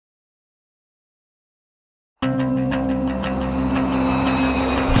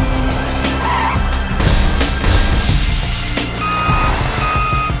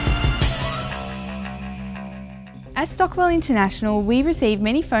Stockwell International, we receive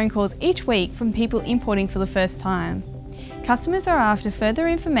many phone calls each week from people importing for the first time. Customers are after further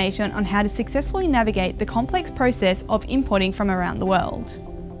information on how to successfully navigate the complex process of importing from around the world.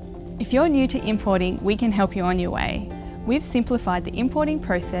 If you're new to importing, we can help you on your way. We've simplified the importing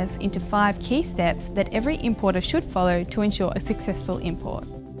process into 5 key steps that every importer should follow to ensure a successful import.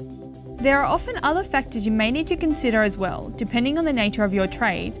 There are often other factors you may need to consider as well, depending on the nature of your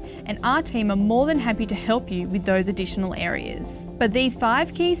trade, and our team are more than happy to help you with those additional areas. But these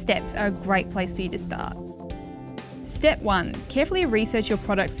 5 key steps are a great place for you to start. Step 1. Carefully research your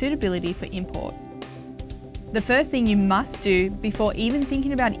product's suitability for import. The first thing you must do before even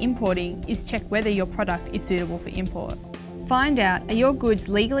thinking about importing is check whether your product is suitable for import. Find out, are your goods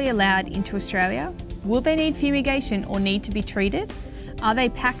legally allowed into Australia? Will they need fumigation or need to be treated? Are they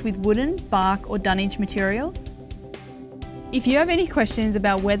packed with wooden, bark or dunnage materials? If you have any questions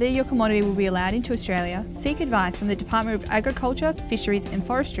about whether your commodity will be allowed into Australia, seek advice from the Department of Agriculture, Fisheries and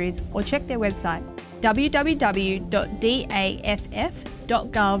Forestries or check their website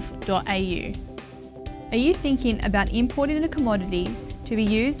www.daff.gov.au. Are you thinking about importing a commodity to be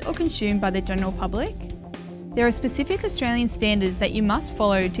used or consumed by the general public? There are specific Australian standards that you must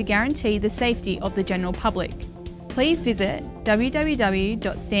follow to guarantee the safety of the general public. Please visit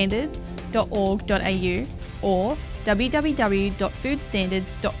www.standards.org.au or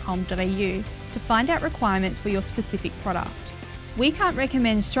www.foodstandards.com.au to find out requirements for your specific product. We can't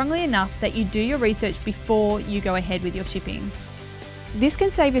recommend strongly enough that you do your research before you go ahead with your shipping. This can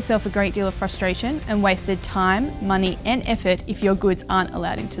save yourself a great deal of frustration and wasted time, money and effort if your goods aren't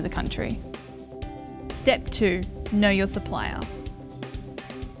allowed into the country. Step 2. Know your supplier.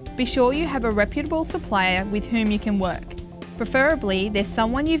 Be sure you have a reputable supplier with whom you can work. Preferably, there's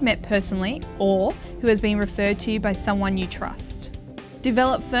someone you've met personally or who has been referred to you by someone you trust.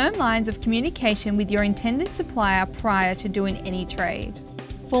 Develop firm lines of communication with your intended supplier prior to doing any trade.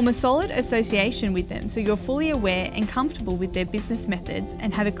 Form a solid association with them so you're fully aware and comfortable with their business methods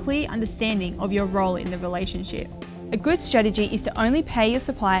and have a clear understanding of your role in the relationship. A good strategy is to only pay your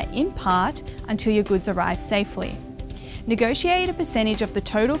supplier in part until your goods arrive safely. Negotiate a percentage of the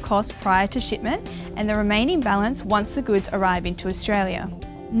total cost prior to shipment and the remaining balance once the goods arrive into Australia.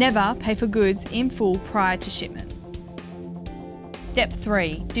 Never pay for goods in full prior to shipment. Step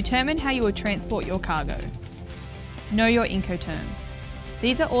 3. Determine how you will transport your cargo. Know your Incoterms.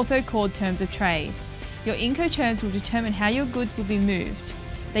 These are also called terms of trade. Your Incoterms will determine how your goods will be moved.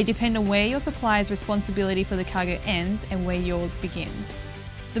 They depend on where your supplier's responsibility for the cargo ends and where yours begins.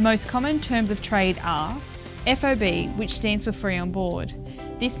 The most common terms of trade are FOB, which stands for free on board.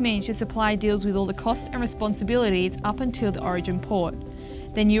 This means your supplier deals with all the costs and responsibilities up until the origin port.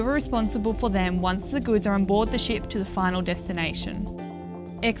 Then you are responsible for them once the goods are on board the ship to the final destination.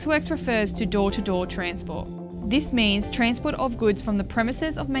 Ex-works refers to door-to-door transport. This means transport of goods from the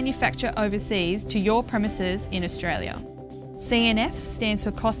premises of manufacture overseas to your premises in Australia. CNF stands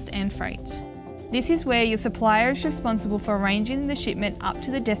for cost and freight. This is where your supplier is responsible for arranging the shipment up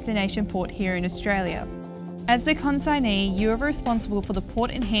to the destination port here in Australia. As the consignee, you are responsible for the port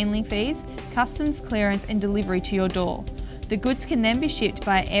and handling fees, customs clearance and delivery to your door. The goods can then be shipped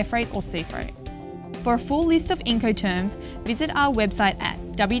via air freight or sea freight. For a full list of Incoterms, visit our website at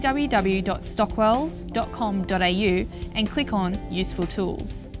www.stockwells.com.au and click on Useful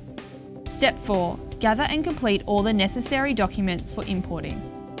Tools. Step 4. Gather and complete all the necessary documents for importing.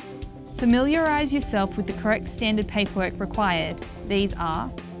 Familiarise yourself with the correct standard paperwork required. These are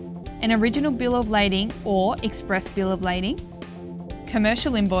an original bill of lading or express bill of lading,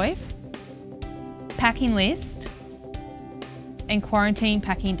 commercial invoice, packing list, and quarantine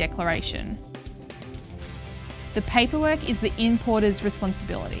packing declaration. The paperwork is the importer's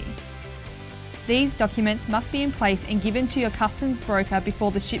responsibility. These documents must be in place and given to your customs broker before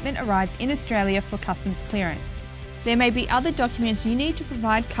the shipment arrives in Australia for customs clearance. There may be other documents you need to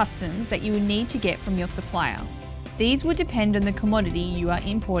provide customs that you will need to get from your supplier. These will depend on the commodity you are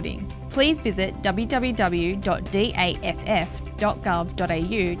importing. Please visit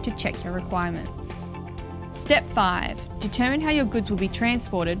www.daff.gov.au to check your requirements. Step 5. Determine how your goods will be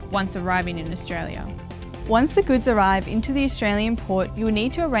transported once arriving in Australia. Once the goods arrive into the Australian port, you will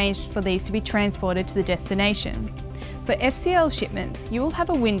need to arrange for these to be transported to the destination. For FCL shipments, you will have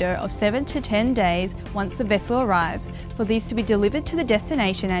a window of 7 to 10 days once the vessel arrives for these to be delivered to the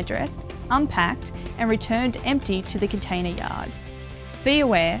destination address, unpacked and returned empty to the container yard. Be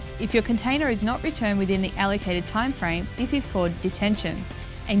aware, if your container is not returned within the allocated time frame, this is called detention,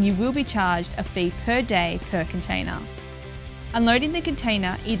 and you will be charged a fee per day per container. Unloading the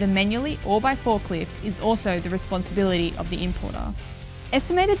container, either manually or by forklift, is also the responsibility of the importer.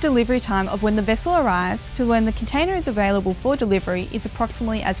 Estimated delivery time of when the vessel arrives to when the container is available for delivery is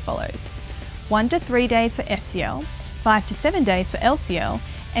approximately as follows: 1 to 3 days for FCL, 5 to 7 days for LCL,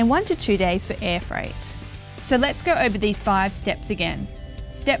 and 1 to 2 days for air freight. So let's go over these 5 steps again.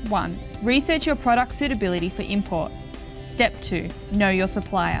 Step 1. Research your product suitability for import. Step 2. Know your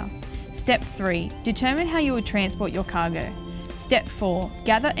supplier. Step 3. Determine how you will transport your cargo. Step 4.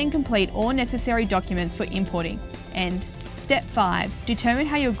 Gather and complete all necessary documents for importing. And Step 5. Determine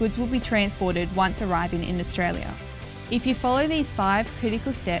how your goods will be transported once arriving in Australia. If you follow these 5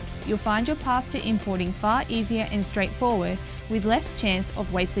 critical steps, you'll find your path to importing far easier and straightforward with less chance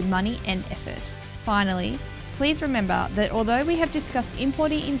of wasted money and effort. Finally, please remember that although we have discussed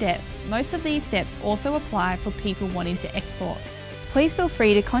importing in depth, most of these steps also apply for people wanting to export. Please feel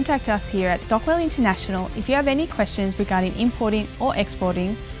free to contact us here at Stockwell International if you have any questions regarding importing or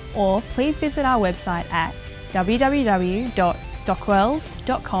exporting, or please visit our website at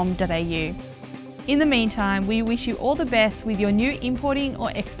www.stockwells.com.au. In the meantime, we wish you all the best with your new importing or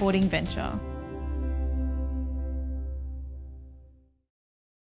exporting venture.